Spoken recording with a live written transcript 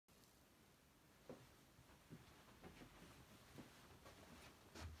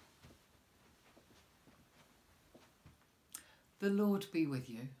The Lord be with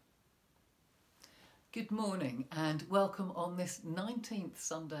you. Good morning and welcome on this 19th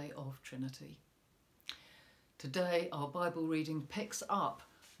Sunday of Trinity. Today our Bible reading picks up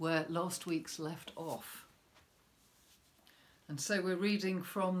where last week's left off. And so we're reading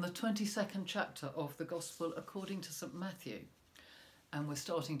from the 22nd chapter of the Gospel according to St Matthew, and we're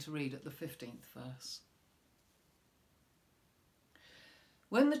starting to read at the 15th verse.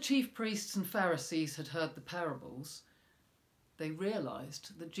 When the chief priests and Pharisees had heard the parables, they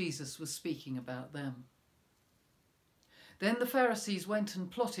realised that Jesus was speaking about them. Then the Pharisees went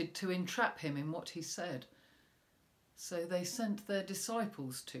and plotted to entrap him in what he said. So they sent their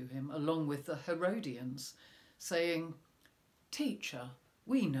disciples to him along with the Herodians, saying, "Teacher,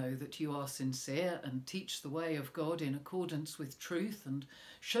 we know that you are sincere and teach the way of God in accordance with truth and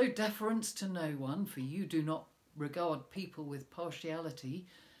show deference to no one, for you do not regard people with partiality.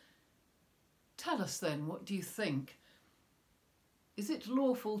 Tell us then, what do you think? Is it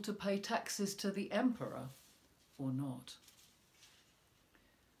lawful to pay taxes to the emperor or not?"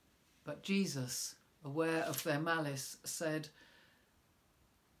 But Jesus, aware of their malice, said,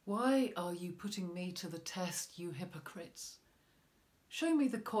 "Why are you putting me to the test, you hypocrites? Show me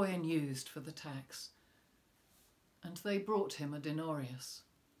the coin used for the tax." And they brought him a denarius.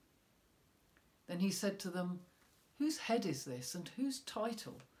 Then he said to them, "Whose head is this and whose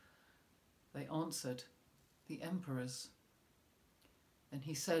title?" They answered, "The emperor's." Then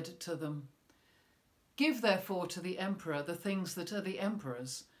he said to them, "Give therefore to the emperor the things that are the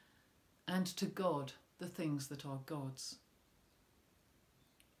emperor's, and to God the things that are God's."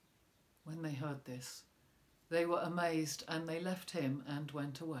 When they heard this, they were amazed, and they left him and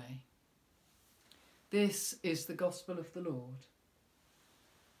went away. This is the gospel of the Lord.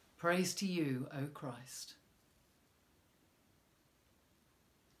 Praise to you, O Christ.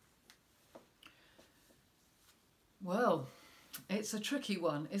 Well, it's a tricky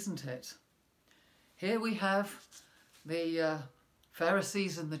one, isn't it? Here we have the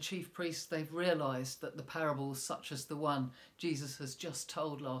Pharisees and the chief priests. They've realised that the parables, such as the one Jesus has just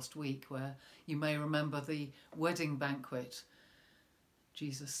told last week, where you may remember the wedding banquet,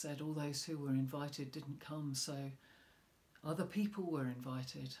 Jesus said all those who were invited didn't come, so other people were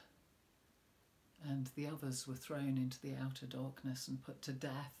invited, and the others were thrown into the outer darkness and put to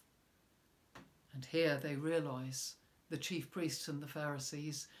death. And here they realise, the chief priests and the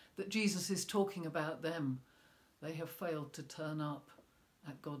Pharisees, that Jesus is talking about them. They have failed to turn up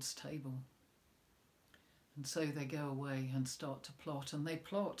at God's table. And so they go away and start to plot, and they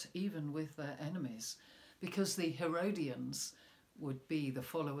plot even with their enemies, because the Herodians would be the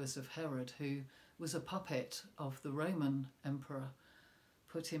followers of Herod, who was a puppet of the Roman emperor,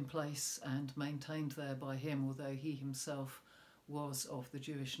 put in place and maintained there by him, although he himself was of the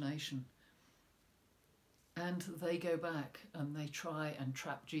Jewish nation. And they go back and they try and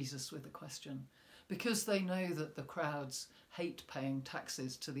trap Jesus with a question, because they know that the crowds hate paying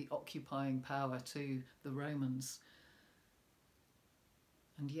taxes to the occupying power, to the Romans.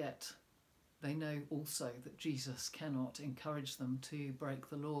 And yet they know also that Jesus cannot encourage them to break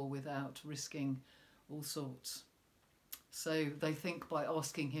the law without risking all sorts. So they think by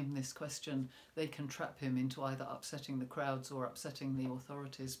asking him this question, they can trap him into either upsetting the crowds or upsetting the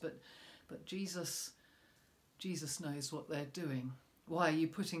authorities. But Jesus knows what they're doing. "Why are you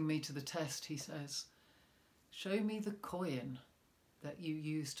putting me to the test?" he says. "Show me the coin that you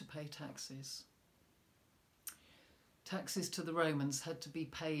use to pay taxes." Taxes to the Romans had to be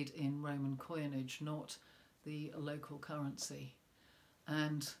paid in Roman coinage, not the local currency.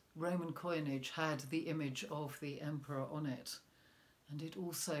 And Roman coinage had the image of the emperor on it. And it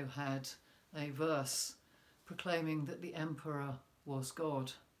also had a verse proclaiming that the emperor was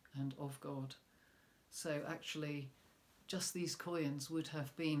God and of God. So actually, just these coins would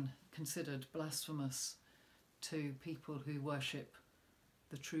have been considered blasphemous to people who worship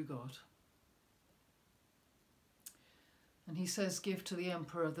the true God. And he says, "Give to the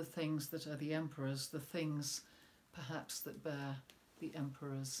emperor the things that are the emperor's," the things perhaps that bear the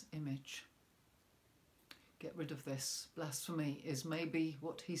emperor's image. Get rid of this. Blasphemy is maybe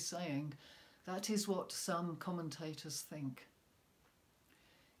what he's saying. That is what some commentators think.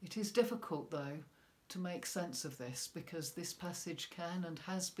 It is difficult, though, to make sense of this, because this passage can and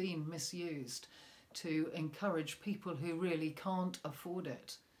has been misused to encourage people who really can't afford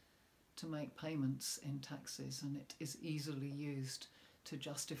it to make payments in taxes, and it is easily used to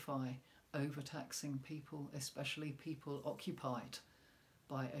justify overtaxing people, especially people occupied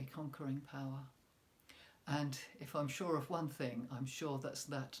by a conquering power. And if I'm sure of one thing, I'm sure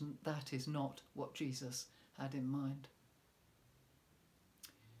that is not what Jesus had in mind.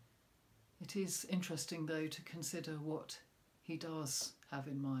 It is interesting, though, to consider what he does have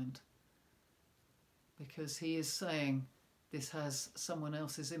in mind, because he is saying this has someone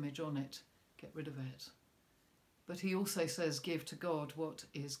else's image on it, get rid of it. But he also says give to God what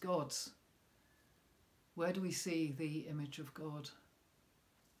is God's. Where do we see the image of God?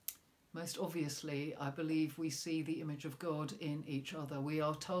 Most obviously, I believe we see the image of God in each other. We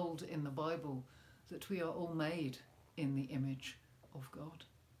are told in the Bible that we are all made in the image of God.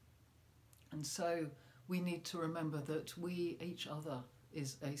 And so we need to remember that we, each other,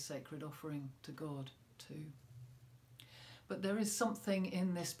 is a sacred offering to God too. But there is something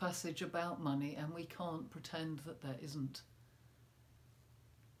in this passage about money, and we can't pretend that there isn't.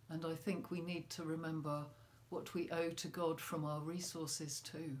 And I think we need to remember what we owe to God from our resources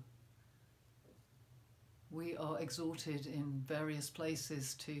too. We are exhorted in various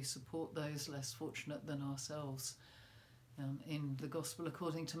places to support those less fortunate than ourselves. In the Gospel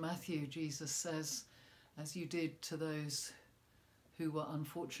according to Matthew, Jesus says, as you did to those who were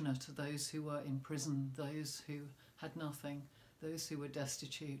unfortunate, those who were in prison, those who had nothing, those who were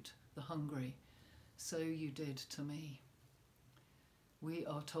destitute, the hungry, so you did to me. We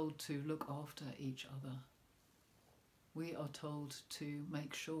are told to look after each other. We are told to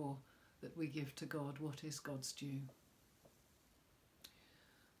make sure that we give to God what is God's due.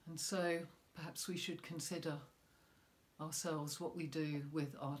 And so perhaps we should consider ourselves what we do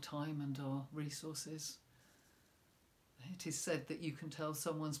with our time and our resources. It is said that you can tell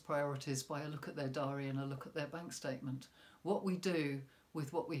someone's priorities by a look at their diary and a look at their bank statement. What we do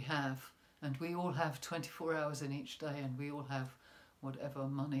with what we have, and we all have 24 hours in each day, and we all have whatever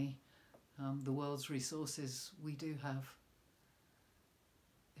money, the world's resources we do have.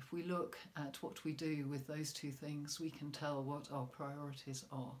 If we look at what we do with those two things, we can tell what our priorities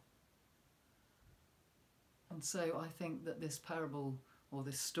are. And so I think that this parable, or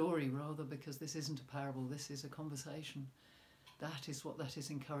this story rather, because this isn't a parable, this is a conversation, that is what that is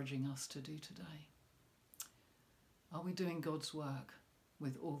encouraging us to do today. Are we doing God's work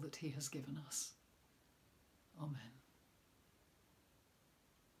with all that he has given us? Amen.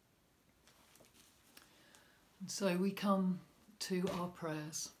 And so we come to our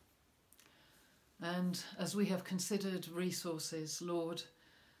prayers. And as we have considered resources, Lord,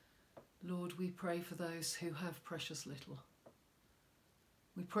 we pray for those who have precious little.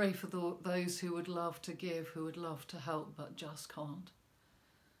 We pray for those who would love to give, who would love to help, but just can't.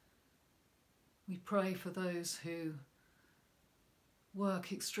 We pray for those who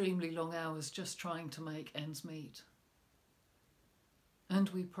work extremely long hours just trying to make ends meet. And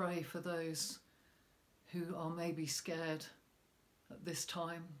we pray for those who are maybe scared at this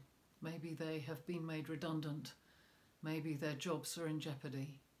time. Maybe they have been made redundant. Maybe their jobs are in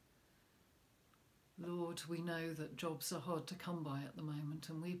jeopardy. Lord, we know that jobs are hard to come by at the moment,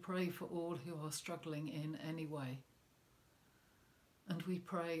 and we pray for all who are struggling in any way. And we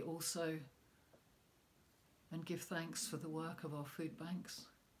pray also and give thanks for the work of our food banks,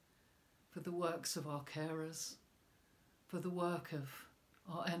 for the works of our carers, for the work of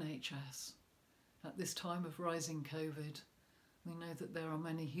our NHS. At this time of rising COVID, we know that there are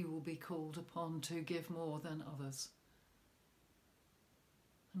many who will be called upon to give more than others.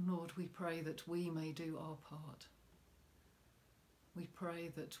 And Lord, we pray that we may do our part. We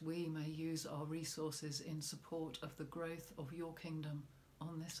pray that we may use our resources in support of the growth of your kingdom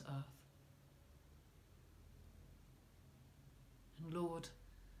on this earth. And Lord,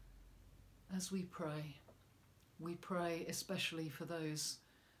 as we pray especially for those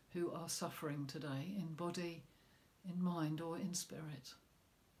who are suffering today in body, in mind or in spirit.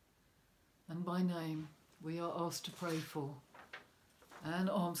 And by name we are asked to pray for Anne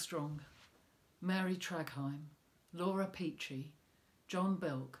Armstrong, Mary Tragheim, Laura Peachy, John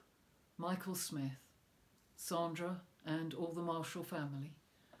Belk, Michael Smith, Sandra and all the Marshall family,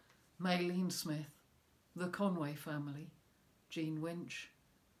 Maylene Smith, the Conway family, Jean Winch,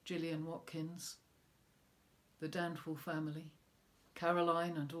 Gillian Watkins, the Danforth family,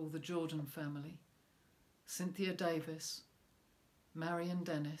 Caroline and all the Jordan family, Cynthia Davis, Marion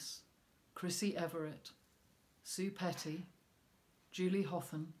Dennis, Chrissy Everett, Sue Petty, Julie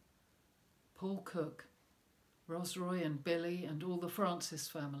Hothen, Paul Cook, Rosroy and Billy and all the Francis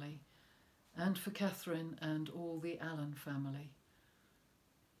family, and for Catherine and all the Allen family.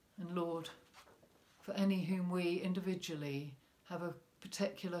 And Lord, for any whom we individually have a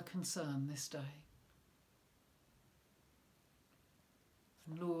particular concern this day.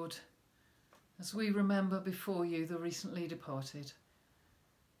 And Lord, as we remember before you the recently departed,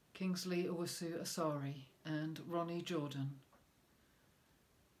 Kingsley Owusu Asari and Ronnie Jordan,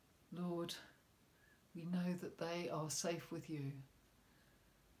 Lord, we know that they are safe with you.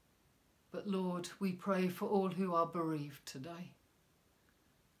 But Lord, we pray for all who are bereaved today,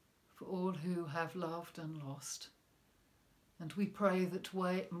 for all who have loved and lost. And we pray that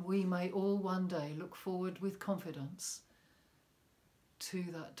we may all one day look forward with confidence to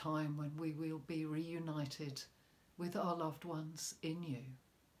that time when we will be reunited with our loved ones in you.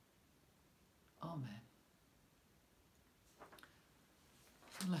 Amen.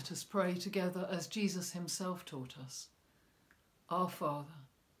 And let us pray together as Jesus himself taught us. Our Father,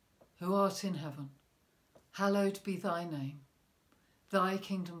 who art in heaven, hallowed be thy name. Thy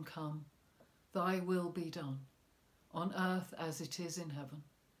kingdom come, thy will be done, on earth as it is in heaven.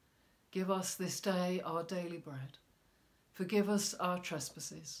 Give us this day our daily bread. Forgive us our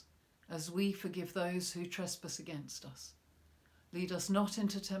trespasses, as we forgive those who trespass against us. Lead us not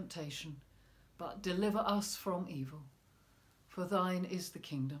into temptation, but deliver us from evil. For thine is the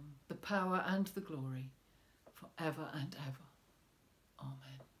kingdom, the power and the glory, for ever and ever.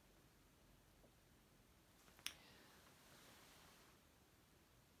 Amen.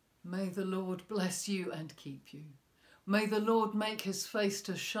 May the Lord bless you and keep you. May the Lord make his face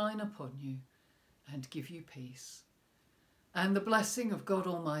to shine upon you and give you peace. And the blessing of God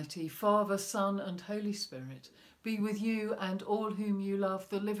Almighty, Father, Son and Holy Spirit be with you and all whom you love,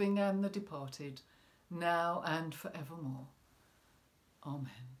 the living and the departed, now and forevermore.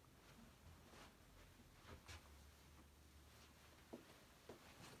 Amen.